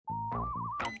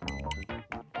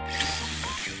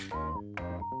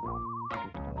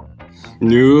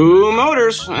New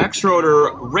motors,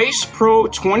 XRotor Race Pro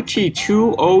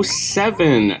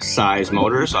 2207 size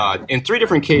motors in 3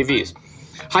 different KVs.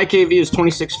 High KV is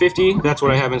 2650, that's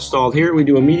what I have installed here. We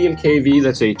do a medium KV,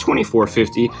 that's a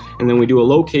 2450, and then we do a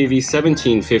low KV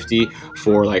 1750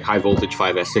 for like high voltage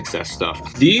 5S, 6S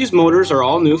stuff. These motors are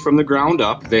all new from the ground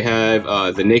up. They have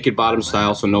the naked bottom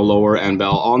style, so no lower end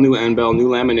bell, all new end bell, new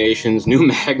laminations, new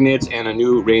magnets, and a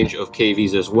new range of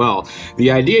KVs as well.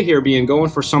 The idea here being going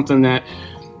for something that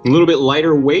a little bit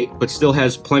lighter weight, but still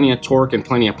has plenty of torque and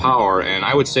plenty of power, and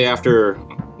I would say after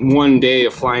one day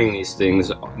of flying these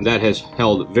things, that has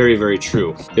held very, very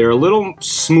true. They're a little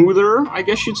smoother, I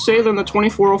guess you'd say, than the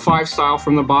 2405 style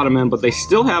from the bottom end, but they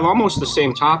still have almost the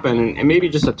same top end and maybe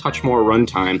just a touch more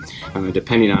runtime,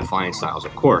 depending on flying styles,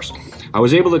 of course. I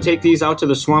was able to take these out to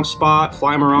the swamp spot,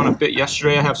 fly them around a bit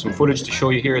yesterday. I have some footage to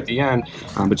show you here at the end,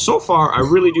 but so far, I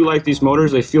really do like these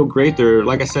motors. They feel great. They're,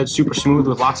 like I said, super smooth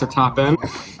with lots of top end.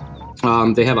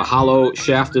 They have a hollow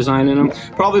shaft design in them.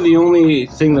 Probably the only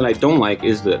thing that I don't like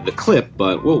is the clip,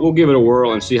 but we'll give it a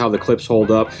whirl and see how the clips hold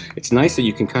up. It's nice that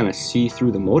you can kind of see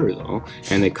through the motor though,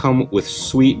 and they come with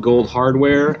sweet gold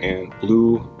hardware and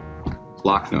blue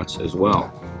lock nuts as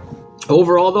well.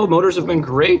 Overall though, motors have been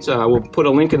great. We'll put a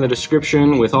link in the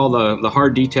description with all the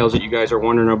hard details that you guys are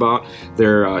wondering about.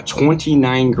 They're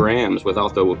 29 grams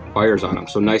without the wires on them,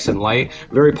 so nice and light.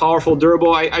 Very powerful,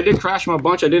 durable. I did crash them a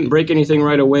bunch. I didn't break anything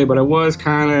right away, but I was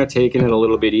kind of taking it a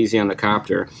little bit easy on the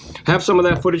copter. I have some of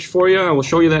that footage for you. I will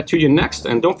show you that to you next.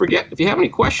 And don't forget, if you have any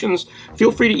questions,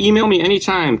 feel free to email me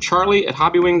anytime,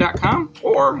 charlie@hobbywing.com,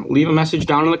 or leave a message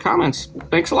down in the comments.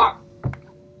 Thanks a lot.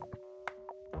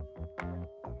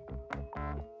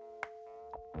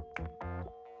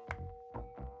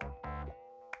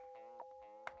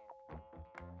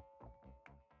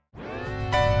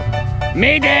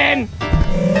 Megan!